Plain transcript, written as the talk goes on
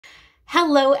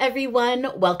Hello everyone,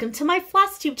 welcome to my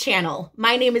Flosstube channel.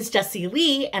 My name is Jessie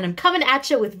Lee and I'm coming at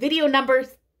you with video number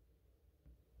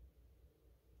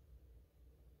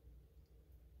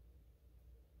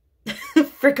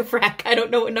frick-a-frack, I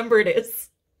don't know what number it is.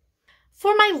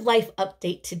 For my life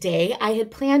update today, I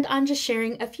had planned on just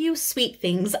sharing a few sweet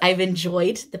things I've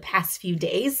enjoyed the past few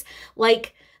days,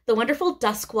 like the wonderful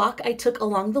dusk walk I took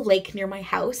along the lake near my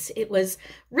house. It was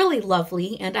really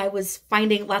lovely, and I was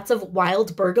finding lots of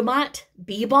wild bergamot,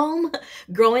 bee balm,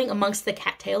 growing amongst the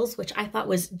cattails, which I thought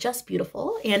was just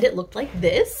beautiful, and it looked like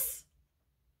this.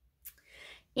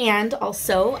 And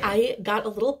also, I got a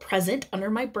little present under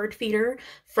my bird feeder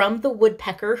from the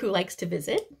woodpecker who likes to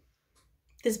visit.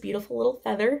 This beautiful little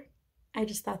feather. I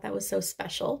just thought that was so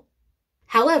special.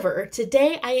 However,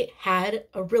 today I had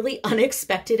a really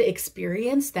unexpected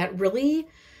experience that really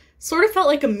sort of felt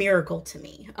like a miracle to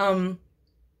me. I'm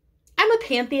a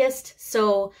pantheist,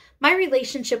 so my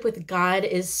relationship with God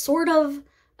is sort of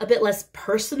a bit less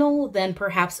personal than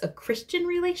perhaps a Christian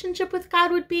relationship with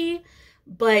God would be.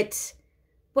 But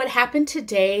what happened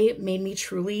today made me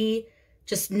truly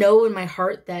just know in my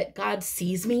heart that God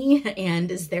sees me and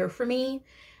is there for me.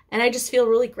 And I just feel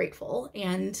really grateful,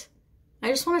 and I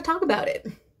just want to talk about it.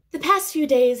 The past few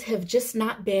days have just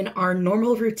not been our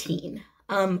normal routine.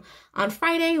 On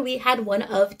Friday, we had one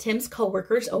of Tim's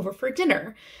coworkers over for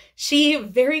dinner. She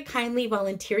very kindly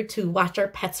volunteered to watch our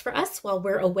pets for us while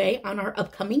we're away on our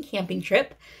upcoming camping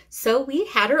trip. So we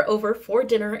had her over for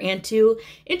dinner and to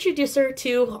introduce her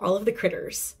to all of the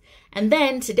critters. And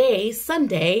then today,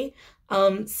 Sunday,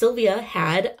 Sylvia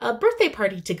had a birthday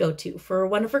party to go to for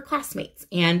one of her classmates,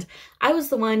 and I was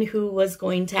the one who was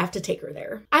going to have to take her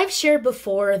there. I've shared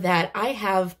before that I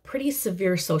have pretty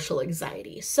severe social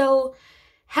anxiety, so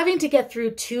having to get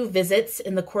through 2 visits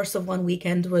in the course of one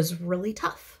weekend was really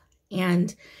tough.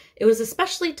 And it was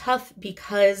especially tough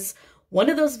because one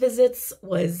of those visits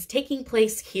was taking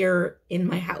place here in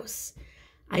my house.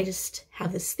 I just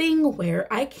have this thing where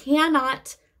I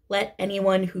cannot let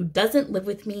anyone who doesn't live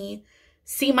with me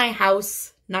see my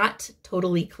house not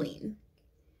totally clean.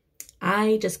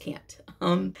 I just can't.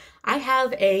 I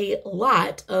have a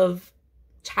lot of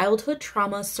childhood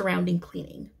trauma surrounding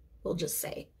cleaning, we'll just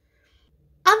say.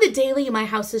 On the daily, my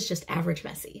house is just average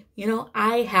messy. You know,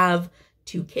 I have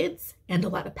 2 kids and a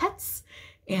lot of pets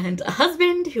and a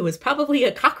husband who was probably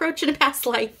a cockroach in a past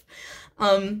life.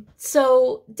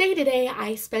 So day to day,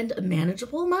 I spend a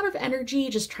manageable amount of energy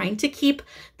just trying to keep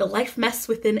the life mess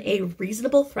within a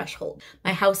reasonable threshold.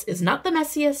 My house is not the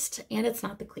messiest and it's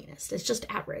not the cleanest. It's just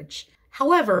average.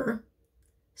 However,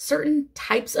 certain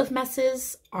types of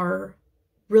messes are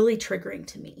really triggering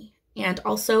to me. And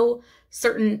also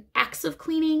certain acts of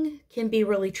cleaning can be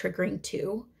really triggering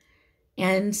too.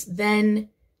 And then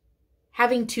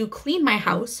having to clean my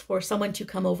house for someone to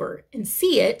come over and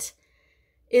see it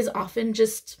is often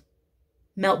just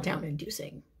meltdown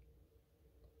inducing.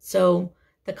 So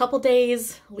the couple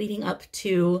days leading up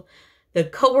to the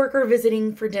coworker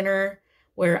visiting for dinner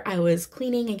where I was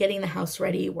cleaning and getting the house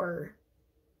ready were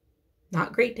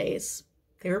not great days.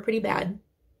 They were pretty bad,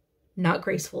 not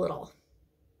graceful at all.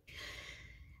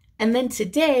 And then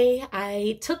today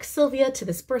I took Sylvia to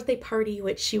this birthday party,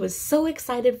 which she was so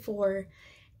excited for.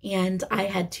 And I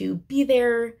had to be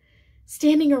there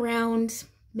standing around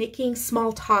making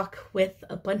small talk with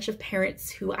a bunch of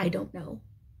parents who I don't know.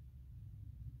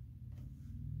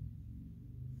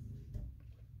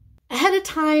 Ahead of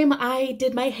time, I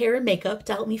did my hair and makeup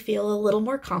to help me feel a little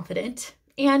more confident,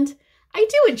 and I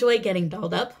do enjoy getting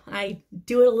dolled up. I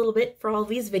do it a little bit for all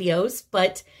these videos,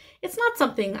 but it's not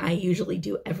something I usually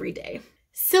do every day.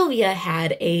 Sylvia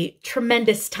had a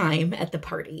tremendous time at the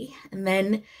party, and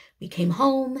then we came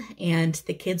home and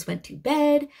the kids went to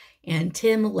bed and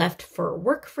Tim left for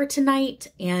work for tonight,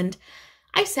 and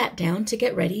I sat down to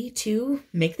get ready to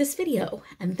make this video.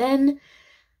 And then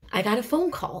I got a phone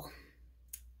call.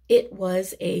 It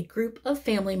was a group of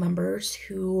family members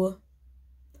who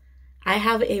I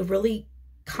have a really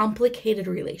complicated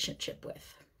relationship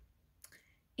with.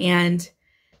 And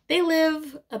they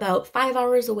live about 5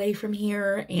 hours away from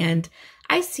here, and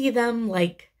I see them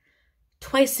like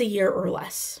twice a year or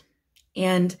less.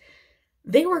 And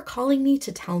they were calling me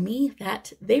to tell me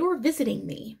that they were visiting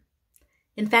me.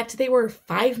 In fact, they were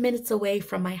 5 minutes away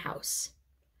from my house.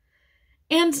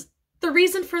 And the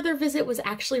reason for their visit was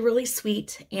actually really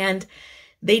sweet, and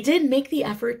they did make the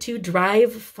effort to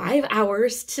drive 5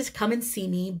 hours to come and see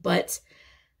me, but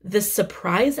the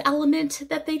surprise element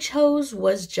that they chose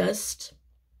was just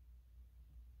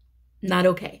not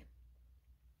okay.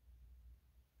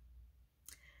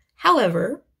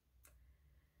 However,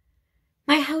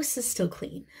 my house is still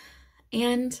clean,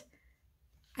 and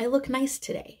I look nice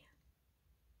today.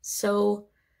 So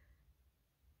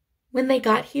when they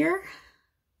got here,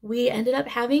 we ended up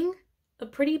having a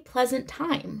pretty pleasant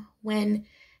time. When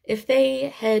if they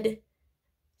had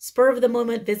spur of the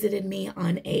moment visited me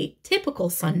on a typical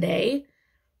Sunday,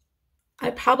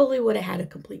 I probably would have had a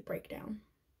complete breakdown.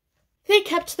 They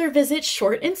kept their visit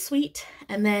short and sweet,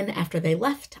 and then after they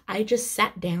left, I just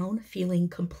sat down feeling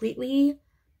completely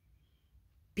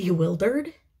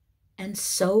bewildered and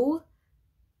so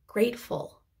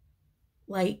grateful.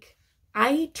 Like,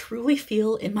 I truly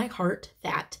feel in my heart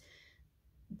that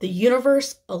the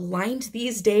universe aligned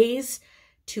these days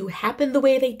to happen the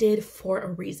way they did for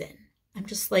a reason. I'm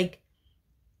just like,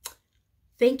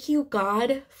 thank you,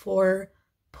 God, for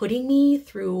putting me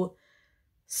through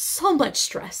so much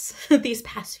stress these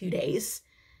past few days,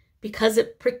 because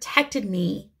it protected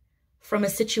me from a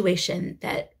situation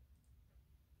that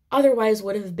otherwise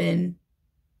would have been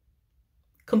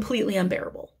completely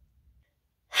unbearable.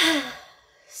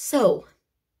 So,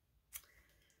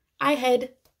 I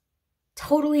had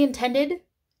totally intended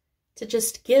to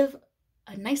just give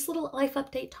a nice little life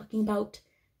update talking about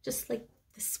just like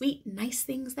the sweet, nice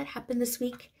things that happened this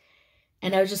week.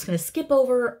 And I was just going to skip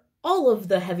over all of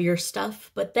the heavier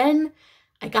stuff, but then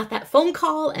I got that phone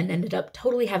call and ended up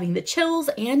totally having the chills,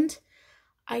 and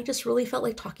I just really felt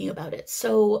like talking about it.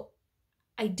 So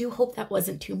I do hope that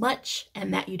wasn't too much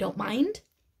and that you don't mind.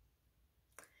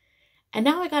 And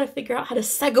now I got to figure out how to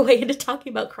segue into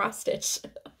talking about cross stitch.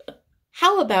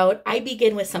 How about I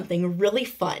begin with something really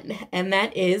fun, and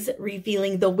that is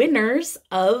revealing the winners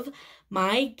of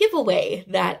my giveaway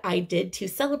that I did to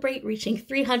celebrate reaching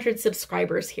 300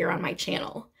 subscribers here on my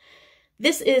channel.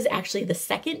 This is actually the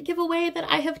second giveaway that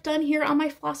I have done here on my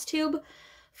Flosstube.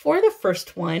 For the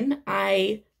first one,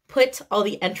 I put all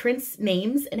the entrants'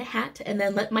 names in a hat and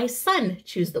then let my son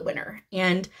choose the winner.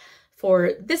 And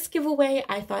for this giveaway,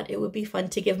 I thought it would be fun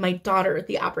to give my daughter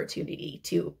the opportunity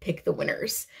to pick the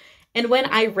winners. And when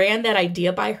I ran that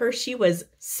idea by her, she was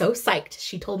so psyched.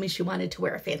 She told me she wanted to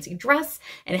wear a fancy dress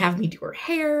and have me do her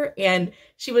hair, and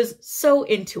she was so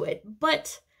into it.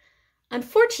 But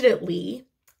unfortunately,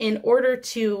 in order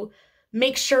to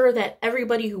make sure that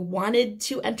everybody who wanted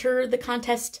to enter the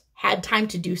contest had time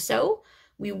to do so,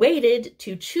 we waited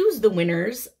to choose the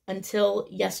winners until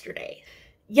yesterday.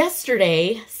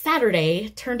 Yesterday, Saturday,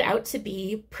 turned out to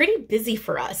be pretty busy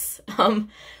for us.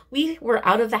 We were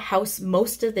out of the house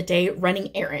most of the day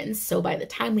running errands, so by the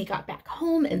time we got back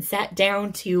home and sat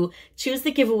down to choose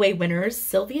the giveaway winners,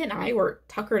 Sylvia and I were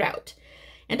tuckered out.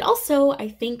 And also, I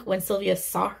think when Sylvia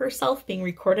saw herself being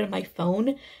recorded on my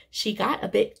phone, she got a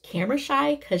bit camera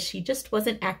shy because she just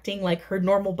wasn't acting like her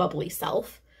normal bubbly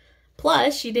self.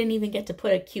 Plus, she didn't even get to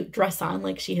put a cute dress on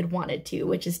like she had wanted to,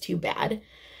 which is too bad.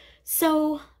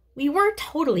 So we were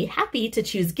totally happy to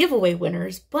choose giveaway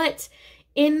winners, but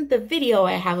in the video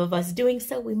I have of us doing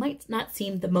so, we might not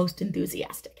seem the most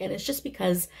enthusiastic, and it's just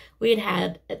because we had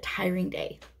had a tiring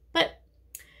day. But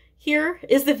here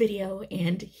is the video,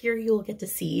 and here you'll get to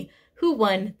see who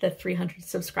won the 300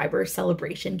 subscriber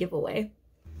celebration giveaway.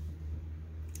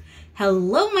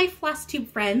 Hello, my Flosstube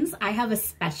friends. I have a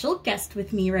special guest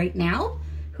with me right now.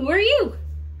 Who are you?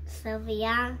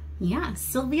 Sylvia. Yeah,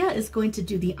 Sylvia is going to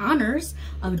do the honors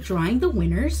of drawing the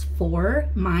winners for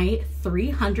my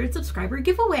 300 subscriber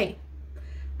giveaway.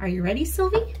 Are you ready,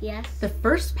 Sylvie? Yes. The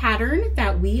first pattern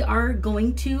that we are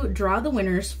going to draw the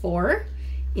winners for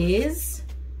is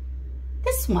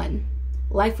this one,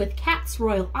 Life with Cats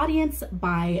Royal Audience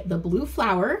by The Blue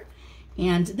Flower.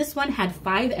 And this one had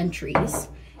 5 entries.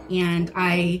 And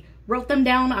I wrote them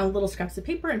down on little scraps of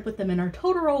paper and put them in our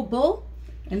Totoro bowl.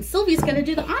 And Sylvie's gonna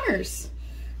do the honors.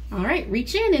 All right,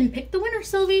 reach in and pick the winner,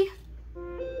 Sylvie.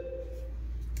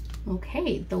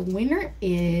 Okay, the winner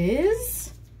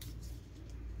is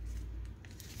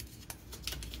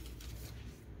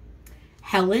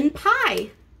Helen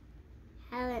Pie.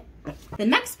 Helen. The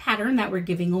next pattern that we're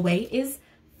giving away is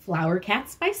Flower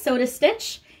Cats by Soda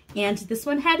Stitch, and this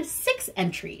one had 6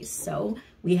 entries, so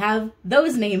we have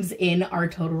those names in our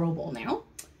Totoro bowl now,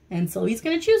 and Sylvie's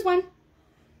gonna choose one.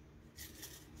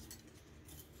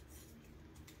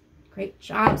 Great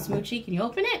job, Smoochie. Can you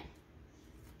open it?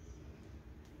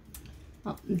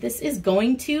 Well, this is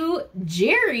going to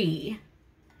Jerry.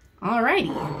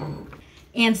 Alrighty.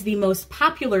 And the most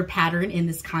popular pattern in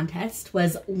this contest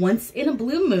was Once in a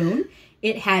Blue Moon.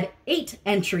 It had 8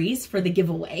 entries for the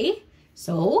giveaway.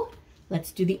 So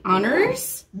let's do the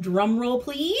honors. Drum roll,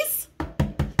 please.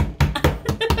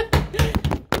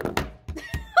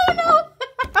 Oh no!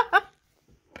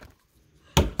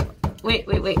 Wait.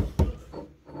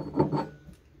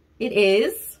 It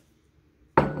is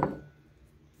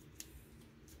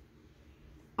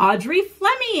Audrey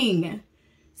Fleming.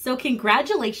 So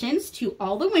congratulations to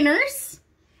all the winners.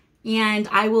 And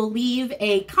I will leave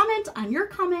a comment on your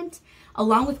comment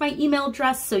along with my email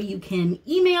address so you can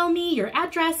email me your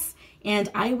address and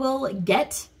I will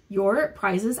get your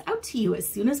prizes out to you as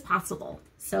soon as possible.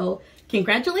 So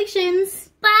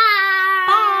congratulations. Bye.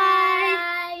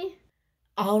 Bye.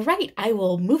 All right, I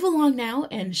will move along now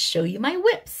and show you my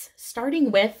whips, starting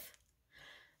with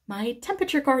my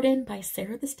Temperature Garden by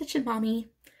Sarah the Stitchin' Mommy.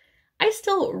 I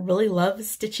still really love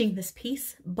stitching this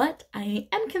piece, but I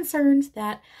am concerned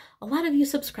that a lot of you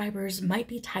subscribers might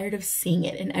be tired of seeing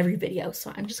it in every video,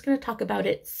 so I'm just going to talk about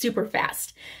it super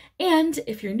fast. And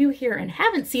if you're new here and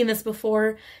haven't seen this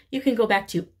before, you can go back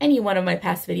to any one of my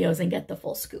past videos and get the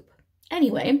full scoop.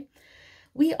 Anyway,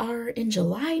 we are in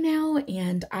July now,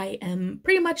 and I am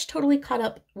pretty much totally caught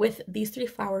up with these 3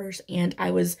 flowers, and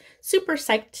I was super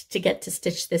psyched to get to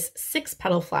stitch this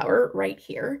 6-petal flower right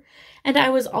here. And I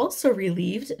was also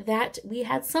relieved that we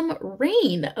had some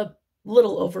rain a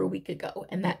little over a week ago,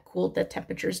 and that cooled the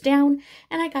temperatures down,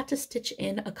 and I got to stitch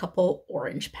in a couple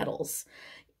orange petals.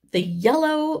 The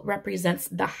yellow represents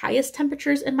the highest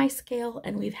temperatures in my scale,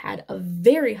 and we've had a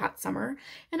very hot summer,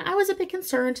 and I was a bit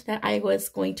concerned that I was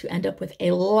going to end up with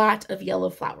a lot of yellow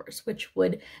flowers, which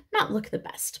would not look the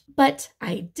best. But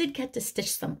I did get to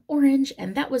stitch some orange,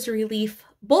 and that was a relief,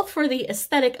 both for the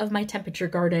aesthetic of my temperature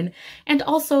garden and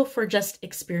also for just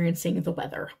experiencing the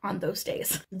weather on those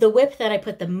days. The whip that I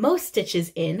put the most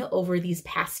stitches in over these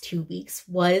past 2 weeks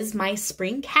was my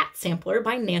Spring Cat Sampler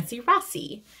by Nancy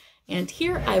Rossi. And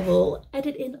here I will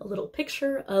edit in a little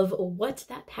picture of what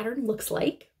that pattern looks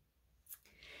like.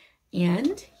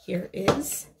 And here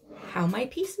is how my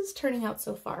piece is turning out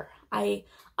so far. I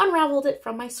unraveled it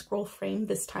from my scroll frame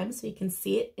this time so you can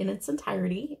see it in its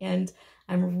entirety, and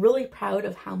I'm really proud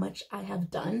of how much I have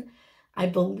done. I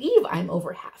believe I'm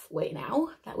over halfway now.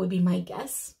 That would be my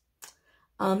guess.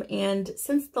 And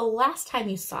since the last time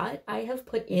you saw it, I have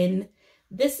put in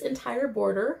this entire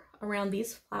border around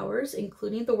these flowers,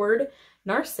 including the word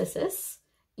Narcissus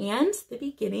and the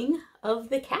beginning of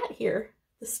the cat here,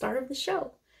 the star of the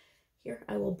show. Here,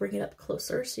 I will bring it up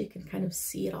closer so you can kind of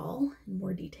see it all in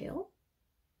more detail.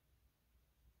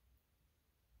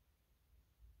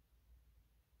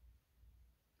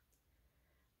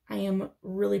 I am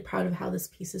really proud of how this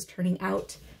piece is turning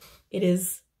out. It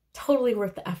is totally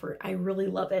worth the effort. I really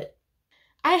love it.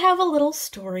 I have a little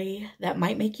story that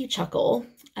might make you chuckle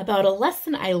about a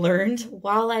lesson I learned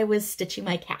while I was stitching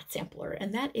my cat sampler,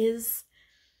 and that is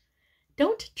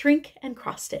don't drink and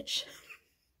cross stitch.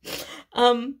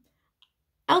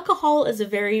 Alcohol is a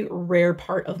very rare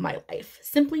part of my life,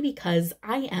 simply because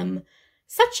I am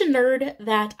such a nerd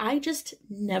that I just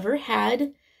never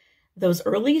had those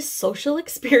early social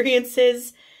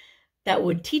experiences that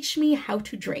would teach me how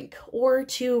to drink or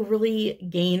to really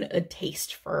gain a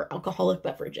taste for alcoholic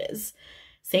beverages.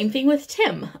 Same thing with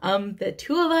Tim. The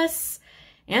two of us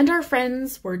and our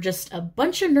friends were just a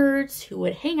bunch of nerds who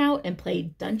would hang out and play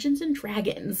Dungeons and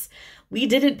Dragons. We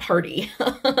didn't party.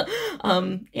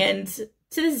 And to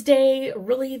this day,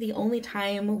 really the only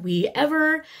time we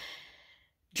ever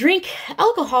drink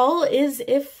alcohol is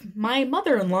if my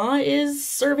mother-in-law is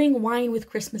serving wine with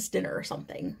Christmas dinner or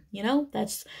something. You know,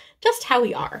 that's just how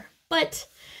we are. But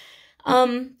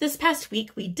this past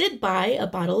week we did buy a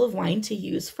bottle of wine to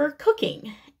use for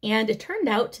cooking, and it turned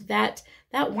out that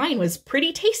that wine was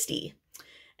pretty tasty.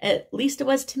 At least it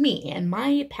was to me, and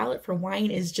my palate for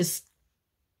wine is just,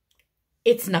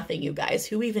 it's nothing, you guys.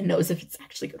 Who even knows if it's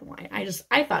actually good wine?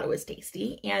 I thought it was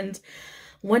tasty, and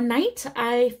one night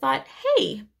I thought,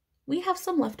 hey, we have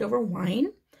some leftover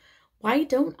wine. Why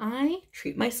don't I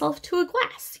treat myself to a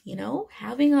glass? You know,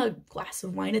 having a glass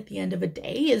of wine at the end of a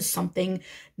day is something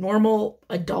normal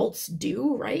adults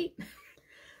do, right?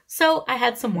 So I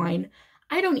had some wine.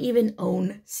 I don't even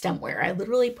own stemware. I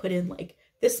literally put in like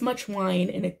this much wine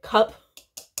in a cup,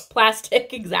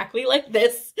 plastic, exactly like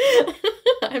this.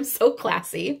 I'm so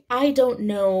classy. I don't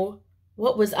know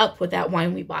what was up with that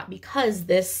wine we bought, because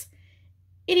this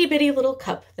itty bitty little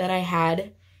cup that I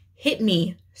had hit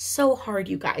me so hard,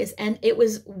 you guys. And it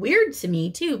was weird to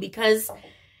me too, because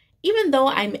even though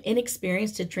I'm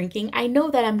inexperienced at drinking, I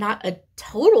know that I'm not a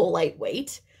total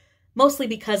lightweight, mostly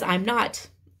because I'm not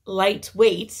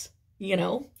lightweight, you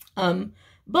know.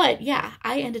 But yeah,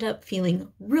 I ended up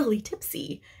feeling really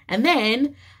tipsy. And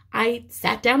then I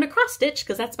sat down to cross stitch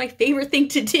because that's my favorite thing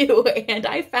to do. And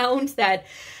I found that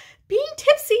being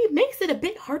tipsy makes it a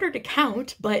bit harder to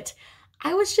count, but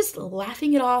I was just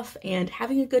laughing it off and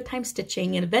having a good time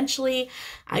stitching, and eventually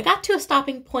I got to a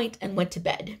stopping point and went to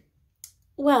bed.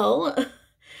 Well,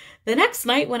 The next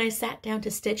night when I sat down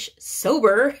to stitch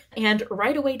sober and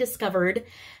right away discovered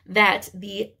that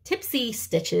the tipsy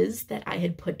stitches that I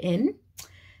had put in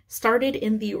started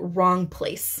in the wrong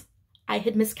place. I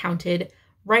had miscounted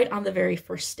right on the very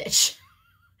first stitch.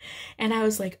 And I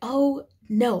was like, oh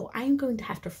no, I'm going to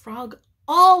have to frog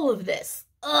all of this.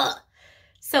 Ugh.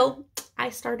 So I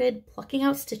started plucking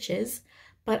out stitches,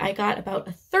 but I got about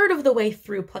a third of the way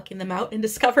through plucking them out and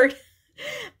discovered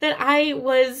that I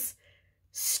was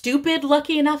stupid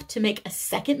lucky enough to make a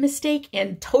second mistake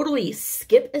and totally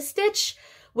skip a stitch,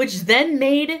 which then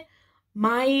made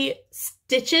my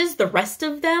stitches, the rest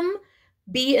of them,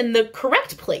 be in the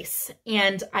correct place.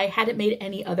 And I hadn't made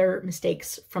any other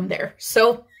mistakes from there.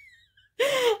 So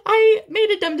I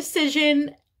made a dumb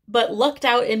decision, but lucked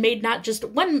out and made not just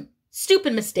one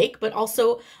stupid mistake, but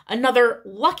also another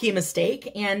lucky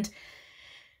mistake. And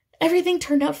everything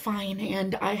turned out fine.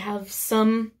 And I have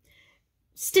some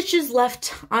stitches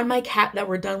left on my cat that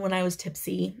were done when I was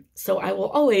tipsy. So I will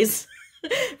always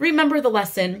remember the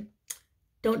lesson.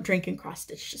 Don't drink and cross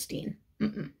stitch, Justine.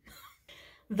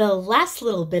 The last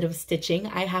little bit of stitching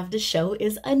I have to show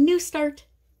is a new start.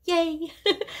 Yay!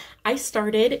 I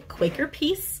started Quaker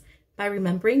Peace by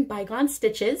remembering bygone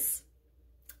stitches.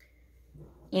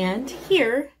 And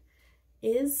here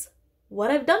is what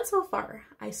I've done so far.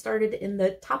 I started in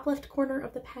the top left corner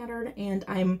of the pattern, and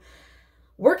I'm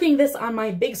working this on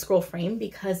my big scroll frame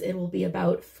because it will be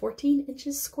about 14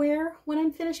 inches square when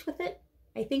I'm finished with it.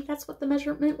 I think that's what the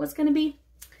measurement was going to be.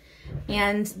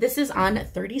 And this is on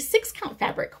 36 count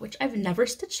fabric, which I've never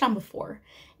stitched on before.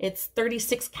 It's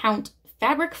 36 count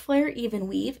fabric flare even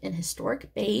weave in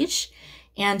historic beige.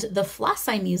 And the floss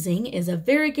I'm using is a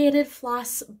variegated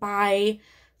floss by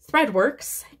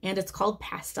Threadworks, and it's called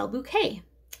Pastel Bouquet.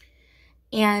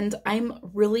 And I'm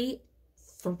really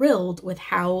thrilled with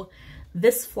how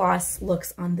this floss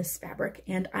looks on this fabric,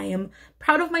 and I am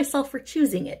proud of myself for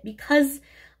choosing it because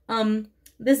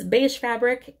this beige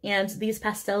fabric and these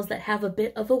pastels that have a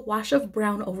bit of a wash of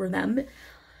brown over them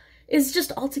is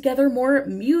just altogether more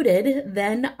muted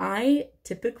than I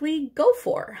typically go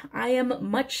for. I am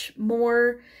much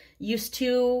more used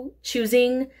to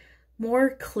choosing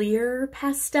more clear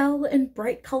pastel and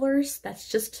bright colors. That's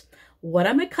just what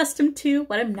I'm accustomed to,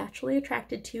 what I'm naturally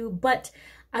attracted to, but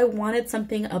I wanted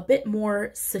something a bit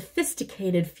more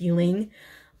sophisticated feeling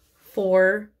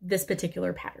for this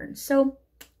particular pattern. So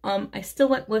I still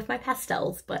went with my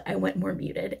pastels, but I went more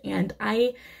muted, and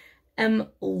I am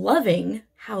loving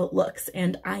how it looks,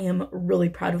 and I am really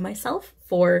proud of myself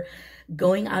for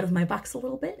going out of my box a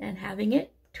little bit and having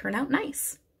it turn out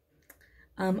nice.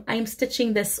 I am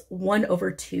stitching this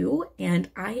 1/2,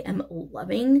 and I am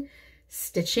loving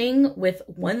stitching with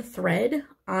one thread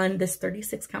on this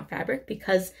 36 count fabric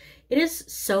because it is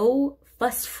so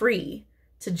fuss-free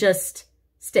to just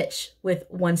stitch with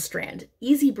one strand.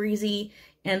 Easy breezy,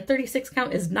 and 36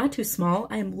 count is not too small.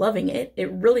 I am loving it.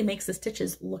 It really makes the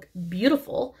stitches look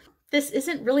beautiful. This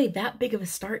isn't really that big of a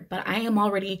start, but I am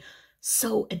already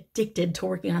so addicted to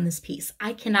working on this piece.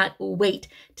 I cannot wait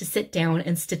to sit down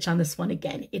and stitch on this one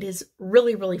again. It is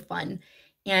really, really fun.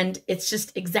 And it's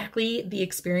just exactly the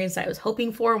experience I was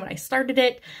hoping for when I started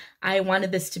it. I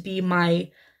wanted this to be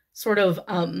my sort of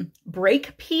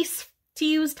break piece to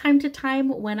use time to time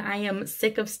when I am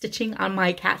sick of stitching on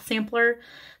my cat sampler.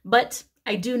 But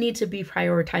I do need to be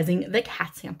prioritizing the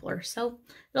cat sampler. So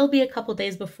it'll be a couple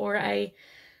days before I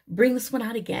bring this one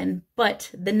out again.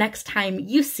 But the next time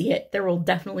you see it, there will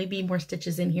definitely be more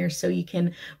stitches in here so you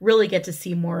can really get to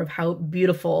see more of how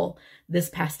beautiful this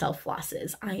pastel floss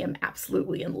is. I am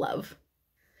absolutely in love.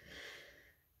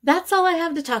 That's all I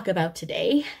have to talk about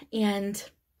today, and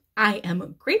I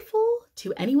am grateful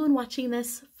to anyone watching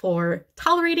this for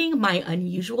tolerating my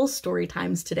unusual story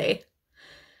times today.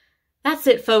 That's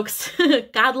it, folks.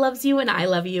 God loves you and I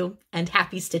love you, and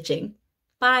happy stitching.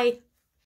 Bye.